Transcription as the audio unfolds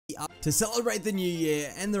To celebrate the new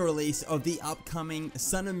year and the release of the upcoming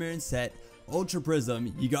Sun and Moon set Ultra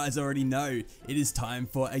Prism, you guys already know it is time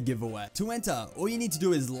for a giveaway. To enter, all you need to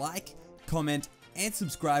do is like, comment, and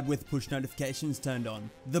subscribe with push notifications turned on.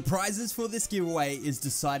 The prizes for this giveaway is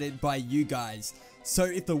decided by you guys. So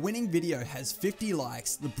if the winning video has 50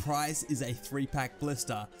 likes, the prize is a 3-pack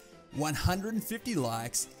blister. 150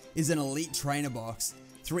 likes is an elite trainer box.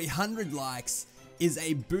 300 likes is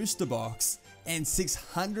a booster box. And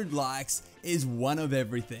 600 likes is one of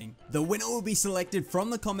everything. The winner will be selected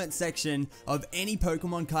from the comment section of any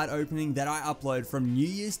Pokemon card opening that I upload from New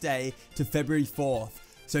Year's Day to February 4th.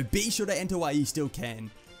 So be sure to enter while you still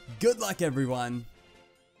can. Good luck, everyone.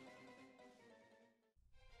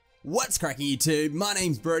 What's cracking, YouTube? My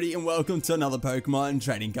name's Brodie and welcome to another Pokemon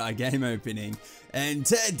trading card game opening. And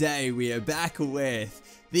today we are back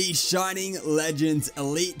with the Shining Legends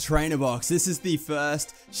Elite Trainer Box. This is the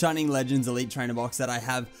first Shining Legends Elite Trainer Box that I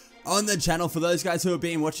have on the channel. For those guys who have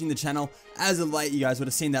been watching the channel as of late, you guys would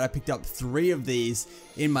have seen that I picked up 3 of these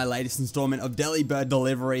in my latest installment of Deli Bird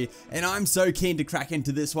Delivery, and I'm so keen to crack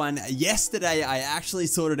into this one. Yesterday, I actually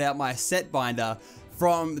sorted out my set binder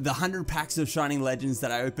from the 100 packs of Shining Legends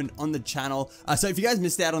that I opened on the channel. So if you guys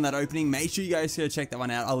missed out on that opening, make sure you guys go check that one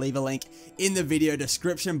out. I'll leave a link in the video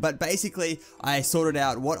description. But basically, I sorted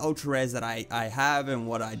out what ultra rares that I have and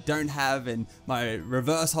what I don't have, and my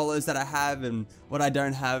reverse holos that I have and what I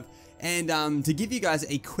don't have. And to give you guys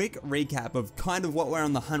a quick recap of kind of what we're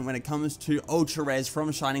on the hunt when it comes to ultra rares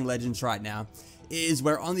from Shining Legends right now, is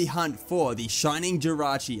we're on the hunt for the Shining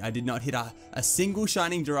Jirachi. I did not hit a single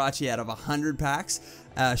Shining Jirachi out of 100 packs.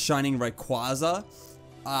 Shining Rayquaza,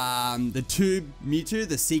 the 2 Mewtwo,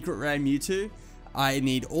 the secret rare Mewtwo. I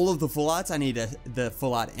need all of the full arts. I need the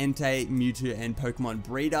full art Entei, Mewtwo, and Pokemon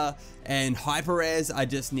Breeder. And hyper rares, I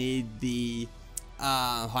just need the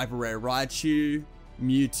hyper rare Raichu,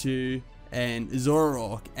 Mewtwo, and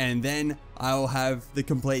Zoroark, and then I will have the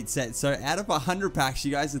complete set. So out of 100 packs,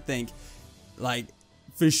 you guys would think, like,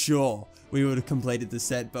 for sure we would have completed the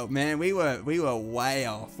set, but man, we were way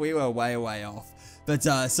off. We were way off. But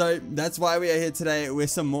so that's why we are here today with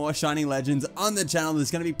some more Shining Legends on the channel.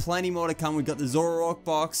 There's going to be plenty more to come. We've got the Zoroark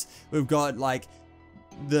box. We've got like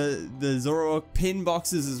the Zoroark pin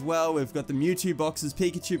boxes as well. We've got the Mewtwo boxes,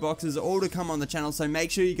 Pikachu boxes, all to come on the channel. So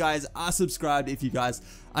make sure you guys are subscribed if you guys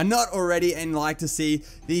are not already and like to see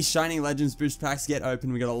these Shining Legends boost packs get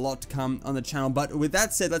open. We got a lot to come on the channel. But with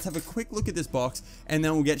that said, let's have a quick look at this box and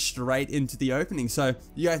then we'll get straight into the opening. So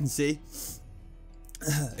you guys can see,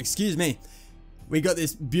 excuse me, we got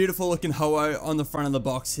this beautiful looking Ho-Oh on the front of the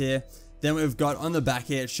box here. Then we've got on the back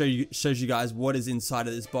here, it shows you guys what is inside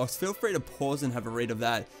of this box. Feel free to pause and have a read of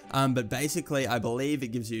that. But basically, I believe it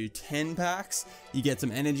gives you 10 packs. You get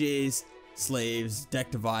some energies, sleeves,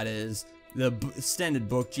 deck dividers, the standard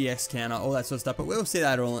book, GX counter, all that sort of stuff. But we'll see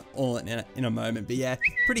that all in a moment. But yeah,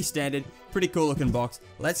 pretty standard, pretty cool looking box.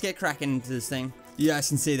 Let's get cracking into this thing. You guys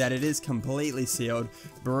can see that it is completely sealed,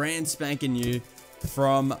 brand spanking new.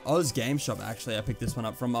 From Oz Game Shop, actually, I picked this one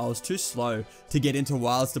up from. I was too slow to get into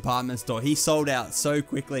Wild's department store. He sold out so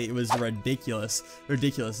quickly, it was ridiculous.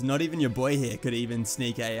 Not even your boy here could even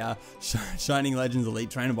sneak a Shining Legends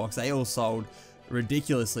Elite Trainer box. They all sold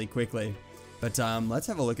ridiculously quickly. But let's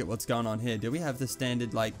have a look at what's going on here. Do we have the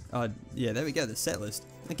standard, like, yeah, there we go, the set list.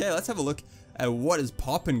 Okay, let's have a look at what is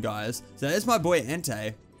popping, guys. So there's my boy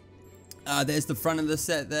Entei. There's the front of the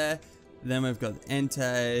set there. Then we've got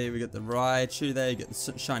Entei, we got the Raichu there, you got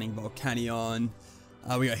the Shining Volcanion.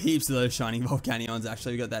 We got heaps of those Shining Volcanions,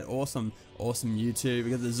 actually. We got that awesome Mewtwo.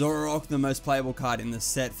 We got the Zoroark, the most playable card in the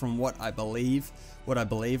set from what I believe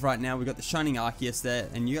right now. We got the Shining Arceus there,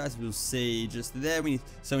 and you guys will see just there. We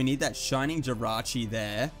need that Shining Jirachi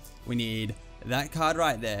there. We need that card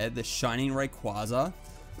right there, the Shining Rayquaza.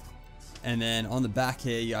 And then on the back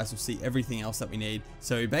here, you guys will see everything else that we need.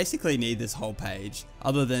 So we basically need this whole page,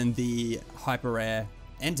 other than the hyper rare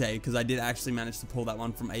Entei, because I did actually manage to pull that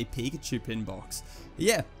one from a Pikachu pin box.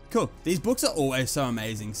 Yeah, cool. These books are always so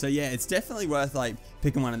amazing. So yeah, it's definitely worth like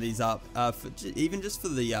picking one of these up, even just for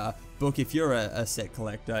the book. If you're a set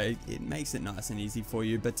collector, it makes it nice and easy for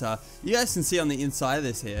you. But you guys can see on the inside of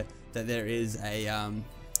this here that there is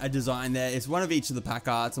a design there. It's one of each of the pack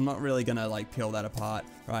arts. I'm not really gonna like peel that apart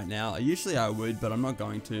right now. Usually I would, but I'm not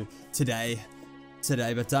going to today.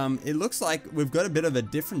 But it looks like we've got a bit of a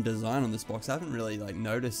different design on this box. I haven't really like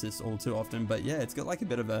noticed this all too often, but yeah, it's got like a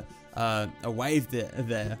bit of a wave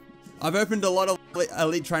there. I've opened a lot of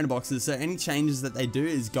Elite Trainer boxes, so any changes that they do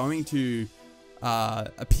is going to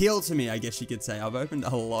appeal to me, I guess you could say. I've opened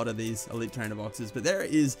a lot of these Elite Trainer boxes, but there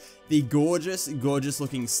is the gorgeous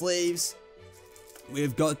looking sleeves.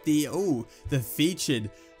 We've got the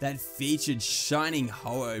featured that featured Shining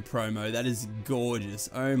Ho-Oh promo. That is gorgeous.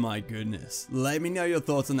 Oh my goodness. Let me know your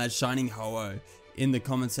thoughts on that Shining Ho-Oh in the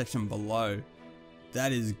comment section below.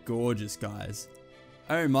 That is gorgeous, guys.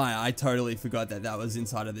 Oh my, I totally forgot that that was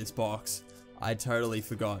inside of this box. I totally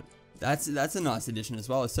forgot. That's a nice addition as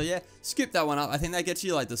well. So yeah, skip that one up. I think that gets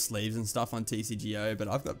you like the sleeves and stuff on TCGO, but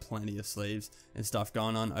I've got plenty of sleeves and stuff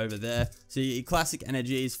going on over there. So your classic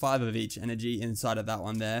energies, 5 of each energy inside of that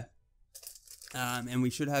one there. And we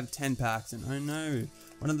should have 10 packs, and oh no,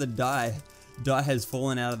 one of the die has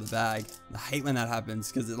fallen out of the bag. I hate when that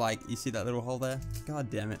happens, because it, like, you see that little hole there? God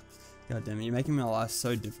damn it. God damn it, you're making my life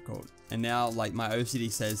so difficult. And now, like, my OCD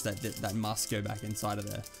says that must go back inside of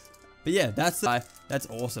there. But yeah, that's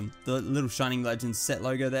awesome. The little Shining Legends set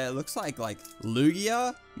logo there. It looks like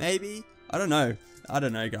Lugia, maybe? I don't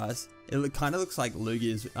know, guys. It kind of looks like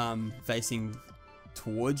Lugia's facing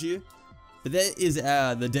towards you. But there is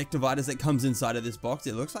the deck dividers that comes inside of this box.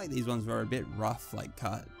 It looks like these ones were a bit rough, like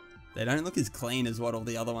cut. They don't look as clean as what all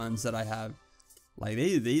the other ones that I have. Like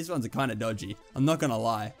these ones are kind of dodgy. I'm not gonna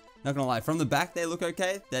lie. Not gonna lie. From the back they look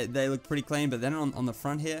okay. They look pretty clean. But then on the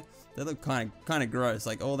front here, they look kind of gross.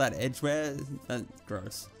 Like all that edge wear, that's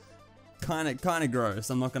gross. Kind of gross.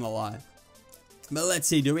 I'm not gonna lie. But let's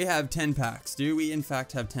see, do we have 10 packs? Do we in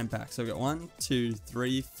fact have 10 packs? So we've got 1, 2,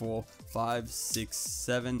 3, 4, 5, 6,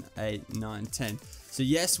 7, 8, 9, 10. So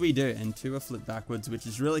yes, we do. And 2 are flipped backwards, which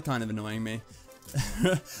is really kind of annoying me.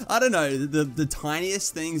 I don't know, the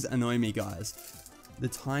tiniest things annoy me, guys. The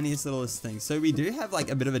tiniest littlest things. So we do have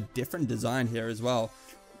like a bit of a different design here as well.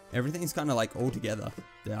 Everything's kind of like all together.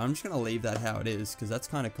 Yeah, I'm just going to leave that how it is, because that's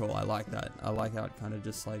kind of cool. I like that. I like how it kind of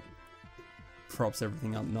just like props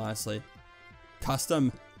everything up nicely.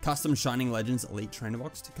 Custom Shining Legends Elite Trainer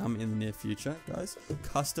Box to come in the near future, guys.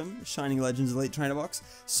 Custom Shining Legends Elite Trainer Box.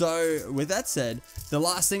 So, with that said, the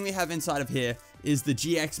last thing we have inside of here is the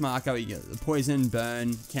GX marker. You get the poison,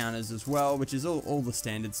 burn counters as well, which is all the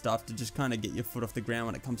standard stuff to just kind of get your foot off the ground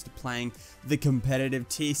when it comes to playing the competitive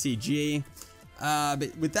TCG.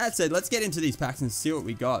 But with that said, let's get into these packs and see what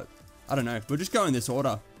we got. I don't know. We'll just go in this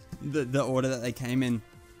order, the order that they came in,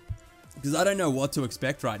 because I don't know what to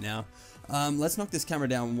expect right now. Let's knock this camera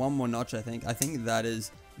down one more notch, I think. I think that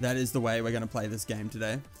is the way we're going to play this game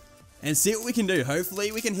today. And see what we can do.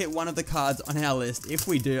 Hopefully we can hit one of the cards on our list. If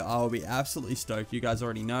we do, I'll be absolutely stoked. You guys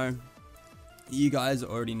already know.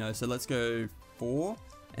 So let's go 4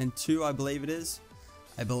 and 2, I believe it is.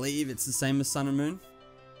 I believe it's the same as Sun and Moon.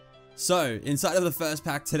 So, inside of the first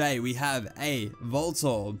pack today, we have a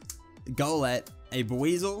Voltorb, Golett, a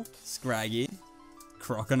Buizel, Scraggy,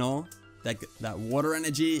 Crocodile, that water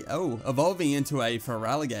energy, evolving into a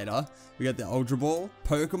Feraligatr. We got the Ultra Ball,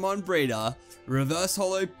 Pokemon Breeder, Reverse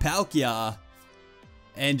Holo Palkia,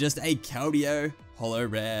 and just a Keldeo Holo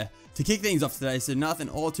Rare. To kick things off today, so nothing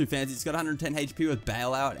all too fancy. It's got 110 HP with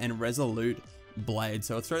Bailout and Resolute Blade.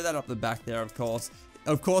 So I'll throw that up the back there, of course.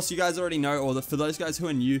 Of course, you guys already know, or for those guys who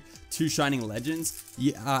are new to Shining Legends,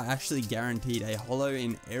 you are actually guaranteed a holo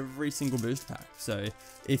in every single boost pack. So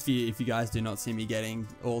if you guys do not see me getting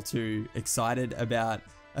all too excited about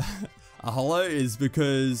a holo, is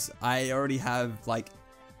because I already have like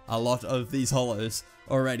a lot of these holos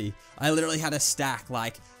already. I literally had a stack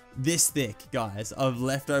like this thick, guys, of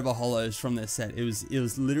leftover holos from this set. It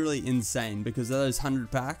was literally insane, because of those 100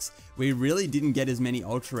 packs, we really didn't get as many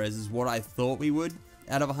ultra rares as what I thought we would.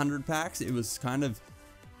 Out of 100 packs, it was kind of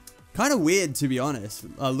weird, to be honest,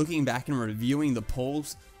 looking back and reviewing the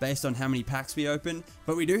pulls based on how many packs we opened.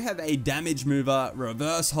 But we do have a Damage Mover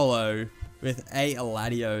Reverse Holo with a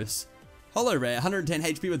Latios Holo Rare, 110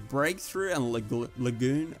 HP with Breakthrough and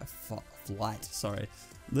Lagoon Flight. Sorry,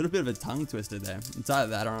 a little bit of a tongue twister there. It's either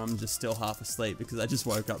that or I'm just still half asleep, because I just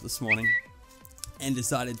woke up this morning and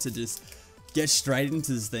decided to just get straight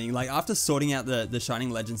into this thing. Like, after sorting out the Shining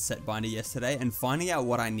Legends set binder yesterday and finding out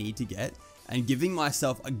what I need to get and giving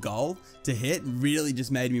myself a goal to hit, really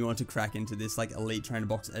just made me want to crack into this like Elite Trainer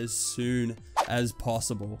box as soon as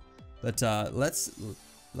possible. But let's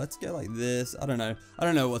go like this. I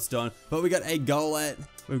don't know what's done, but we got a Golett,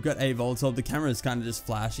 we've got a Voltorb. The camera is kind of just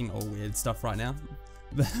flashing all weird stuff right now.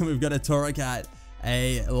 We've got a Torracat,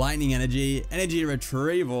 a Lightning Energy, Energy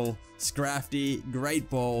Retrieval, Scrafty, Great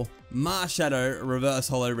Ball, Marshadow, Reverse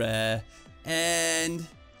Holo Rare, and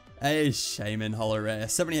a Shaman Holo Rare.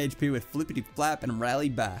 70 HP with Flippity Flap and Rally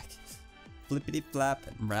Back. Flippity Flap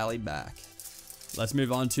and Rally Back. Let's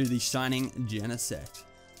move on to the Shining Genesect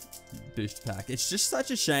boost pack. It's just such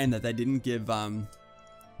a shame that they didn't give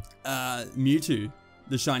Mewtwo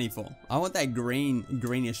the shiny form. I want that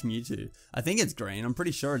greenish Mewtwo. I think it's green. I'm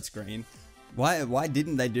pretty sure it's green. Why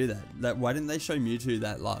didn't they do that? Why didn't they show Mewtwo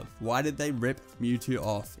that love? Why did they rip Mewtwo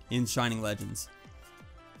off in Shining Legends?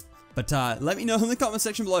 But let me know in the comment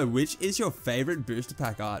section below, which is your favorite booster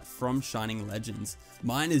pack art from Shining Legends?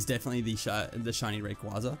 Mine is definitely the shiny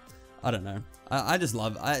Rayquaza. I don't know. I just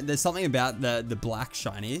love. There's something about the black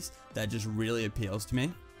shinies that just really appeals to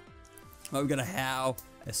me. Well, we've got a How,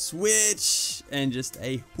 a Switch, and just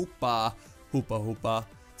a Hoopa.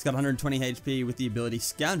 It's got 120 HP with the ability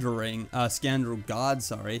Scoundrel Guard,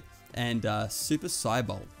 sorry, and Super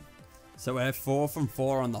Cybolt. So we're 4 from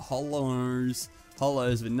 4 on the holos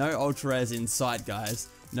with no ultra rares in sight, guys.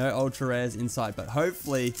 No ultra rares in sight, but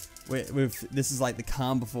hopefully this is like the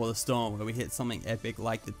calm before the storm, where we hit something epic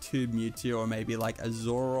like the Tube Mewtwo, or maybe like a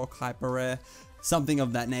Zoroark hyper rare, something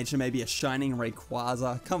of that nature. Maybe a Shining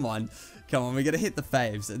Rayquaza. Come on, we gotta hit the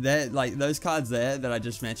faves. They're like those cards there that I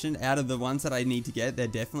just mentioned. Out of the ones that I need to get, they're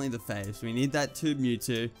definitely the faves. We need that Tube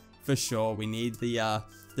Mewtwo for sure. We need the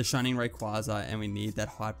Shining Rayquaza, and we need that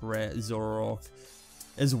hyper rare Zoroark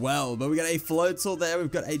as well. But we got a Floatzel there,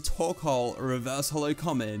 we've got a Torkoal, a Reverse Holo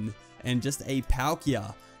Common, and just a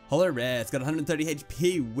Palkia Holo Rare. It's got 130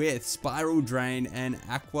 HP with Spiral Drain and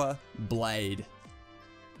Aqua Blade.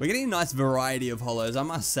 We're getting a nice variety of holos, I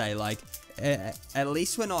must say. Like, at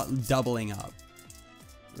least we're not doubling up.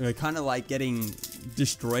 We're kind of like getting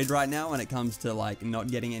destroyed right now when it comes to like not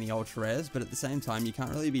getting any ultra rares, but at the same time you can't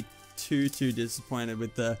really be too disappointed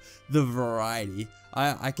with the variety.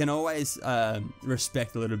 I can always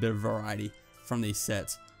respect a little bit of variety from these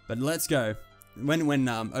sets. But let's go. When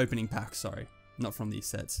opening packs, sorry, not from these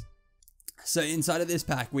sets. So inside of this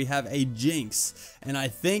pack we have a Jinx, and I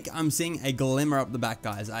think I'm seeing a glimmer up the back,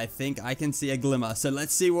 guys. I think I can see a glimmer. So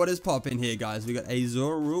let's see what is popping here, guys. We got a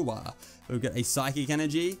Zorua, we've got a Psychic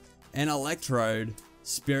Energy, an Electrode,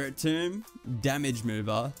 Spirit Tomb, Damage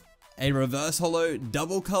Mover, a Reverse Holo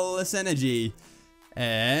Double Colorless Energy,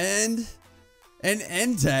 and an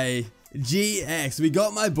Entei GX. We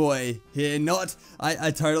got my boy here. I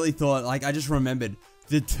totally thought, like, I just remembered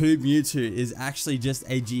the Tube Mewtwo is actually just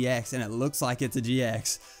a GX, and it looks like it's a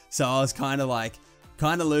GX. So I was kind of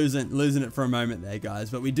losing it for a moment there, guys.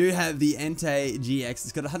 But we do have the Entei GX.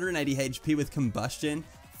 It's got 180 HP with Combustion,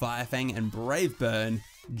 Fire Fang, and Brave Burn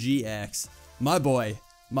GX. My boy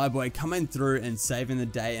coming through and saving the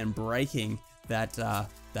day and breaking that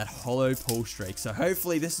holo pull streak. So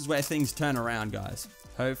hopefully this is where things turn around, guys.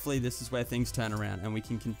 Hopefully this is where things turn around and we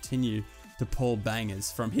can continue to pull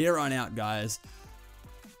bangers from here on out, guys.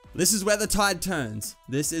 This is where the tide turns.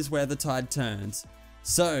 This is where the tide turns.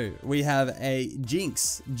 So we have a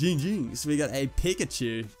Jinx. We got a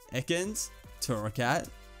Pikachu, Ekans, Torracat,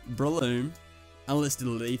 Breloom, Unlisted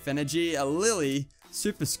Leaf Energy, a Lily,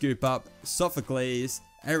 Super Scoop Up, Sophocles,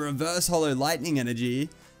 a Reverse Holo Lightning Energy,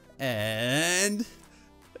 and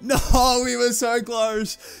no, we were so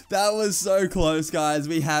close. That was so close, guys.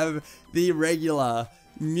 We have the regular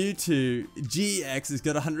Mewtwo GX. It's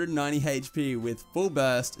got 190 HP with Full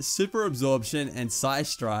Burst, Super Absorption, and Psy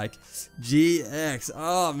Strike GX.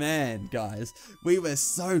 Oh man, guys, we were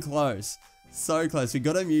so close. So close. We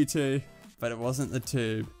got a Mewtwo, but it wasn't the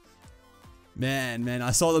tube. Man,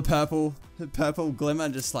 I saw the purple glimmer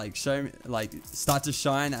just like start to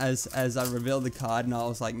shine as I revealed the card, and I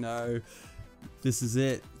was like, no, this is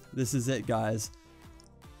it, guys.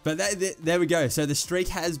 But there we go. So the streak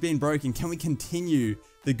has been broken. Can we continue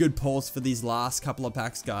the good pulls for these last couple of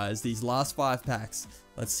packs, guys? These last 5 packs.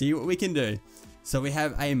 Let's see what we can do. So we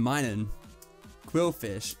have a Minun,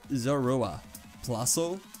 Quillfish, Zorua,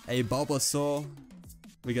 Plusle, a Bulbasaur.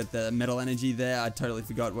 We got the Metal Energy there. I totally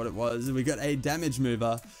forgot what it was. We got a Damage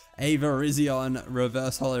Mover, a Virizion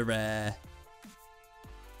Reverse Holo Rare,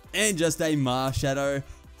 and just a Marshadow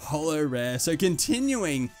Holo Rare. So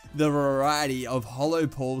continuing the variety of holo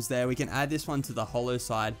pulls there. We can add this one to the holo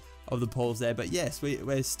side of the pulls there. But yes,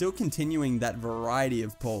 we're still continuing that variety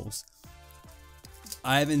of pulls.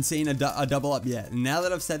 I haven't seen a double up yet. Now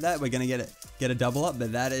that I've said that, we're gonna get a double up,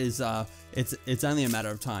 but that is it's only a matter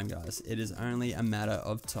of time, guys. It is only a matter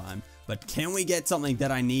of time. But can we get something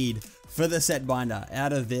that I need for the set binder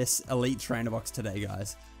out of this Elite Trainer box today,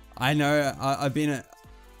 guys? I know I've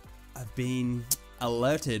been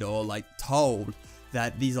alerted or like told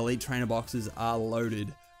that these Elite Trainer boxes are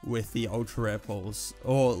loaded with the ultra rare pulls,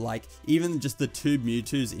 or like even just the Tube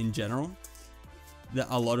Mewtwo's in general.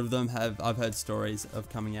 A lot of them I've heard stories of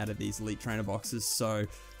coming out of these Elite Trainer boxes, so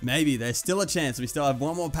maybe there's still a chance. We still have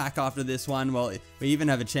one more pack after this one. Well, we even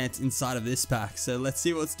have a chance inside of this pack, so let's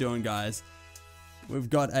see what's doing, guys. We've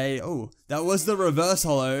got a, oh, that was the reverse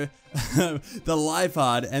holo, the Life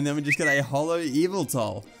Hard, and then we just got a holo Evil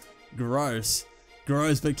Toll. Gross.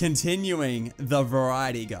 Gross, but continuing the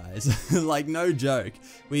variety, guys. Like, no joke.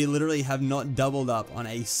 We literally have not doubled up on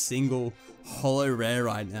a single holo rare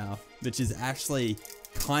right now, which is actually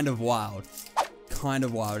kind of wild. Kind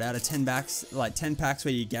of wild. Out of 10 packs, like 10 packs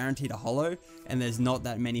where you guaranteed a holo, and there's not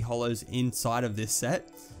that many holos inside of this set,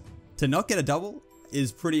 to not get a double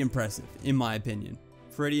is pretty impressive, in my opinion.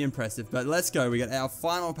 Pretty impressive. But let's go. We got our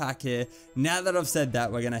final pack here. Now that I've said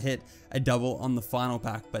that, we're gonna hit a double on the final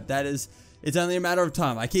pack, but that is, it's only a matter of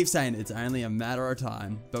time. I keep saying it's only a matter of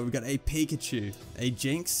time. But we've got a Pikachu, a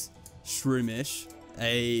Jinx, Shroomish,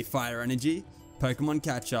 a Fire Energy, Pokemon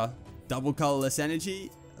Catcher, Double Colorless Energy,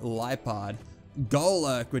 Lipard,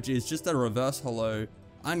 Golurk, which is just a reverse holo,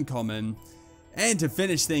 uncommon. And to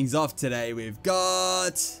finish things off today, we've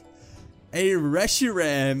got a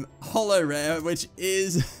Reshiram holo rare, which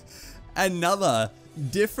is another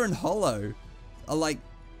different holo. Like,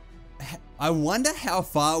 I wonder how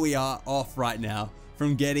far we are off right now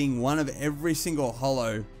from getting one of every single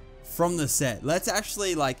holo from the set. Let's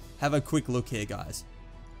actually like have a quick look here, guys.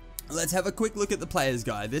 Let's have a quick look at the players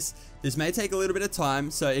guide. This may take a little bit of time,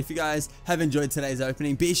 so if you guys have enjoyed today's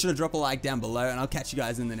opening, be sure to drop a like down below, and I'll catch you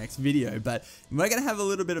guys in the next video. But we're going to have a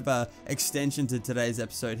little bit of a extension to today's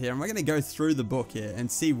episode here, and we're going to go through the book here and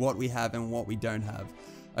see what we have and what we don't have.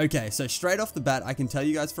 Okay, so straight off the bat, I can tell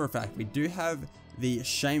you guys for a fact, we do have the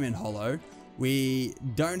Shaman holo. We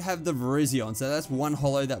don't have the Veruzion, so that's one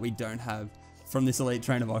holo that we don't have from this Elite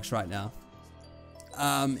Trainer box right now.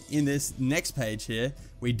 In this next page here,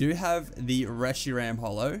 we do have the Reshiram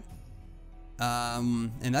holo,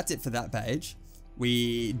 and that's it for that page.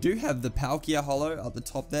 We do have the Palkia holo up the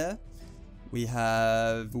top there. We don't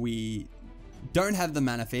have the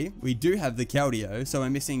Manaphy. We do have the Keldeo, so we're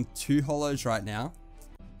missing 2 holos right now.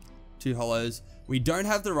 2 holos. We don't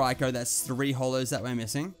have the Raikou. That's 3 holos that we're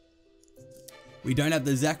missing. We don't have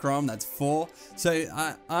the Zekrom, that's 4. So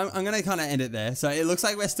I'm going to kind of end it there. So it looks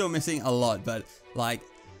like we're still missing a lot, but like,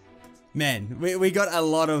 man, we got a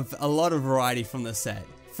lot of variety from the set,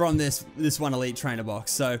 from this one Elite Trainer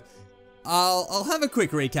box. So I'll have a quick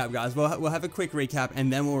recap, guys. We'll have a quick recap,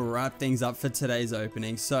 and then we'll wrap things up for today's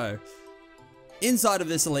opening. So inside of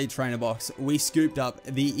this Elite Trainer box, we scooped up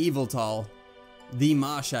the Yveltal, the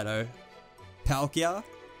Marshadow, Palkia,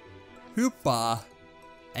 Hoopa,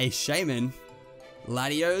 a Shaman,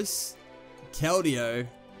 Latios, Keldeo,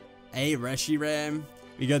 a Reshiram,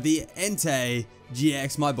 we got the Entei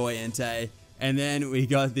GX, my boy Entei, and then we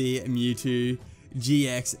got the Mewtwo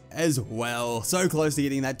GX as well. So close to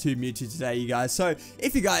getting that 2 Mewtwo today, you guys. So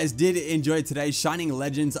if you guys did enjoy today's Shining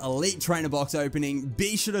Legends Elite Trainer box opening,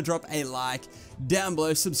 be sure to drop a like down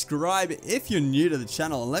below, subscribe if you're new to the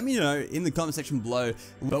channel, and let me know in the comment section below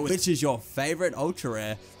which is your favorite ultra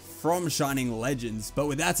rare from Shining Legends. But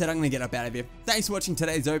with that said, I'm going to get up out of here. Thanks for watching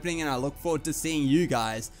today's opening, and I look forward to seeing you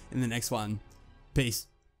guys in the next one. Peace.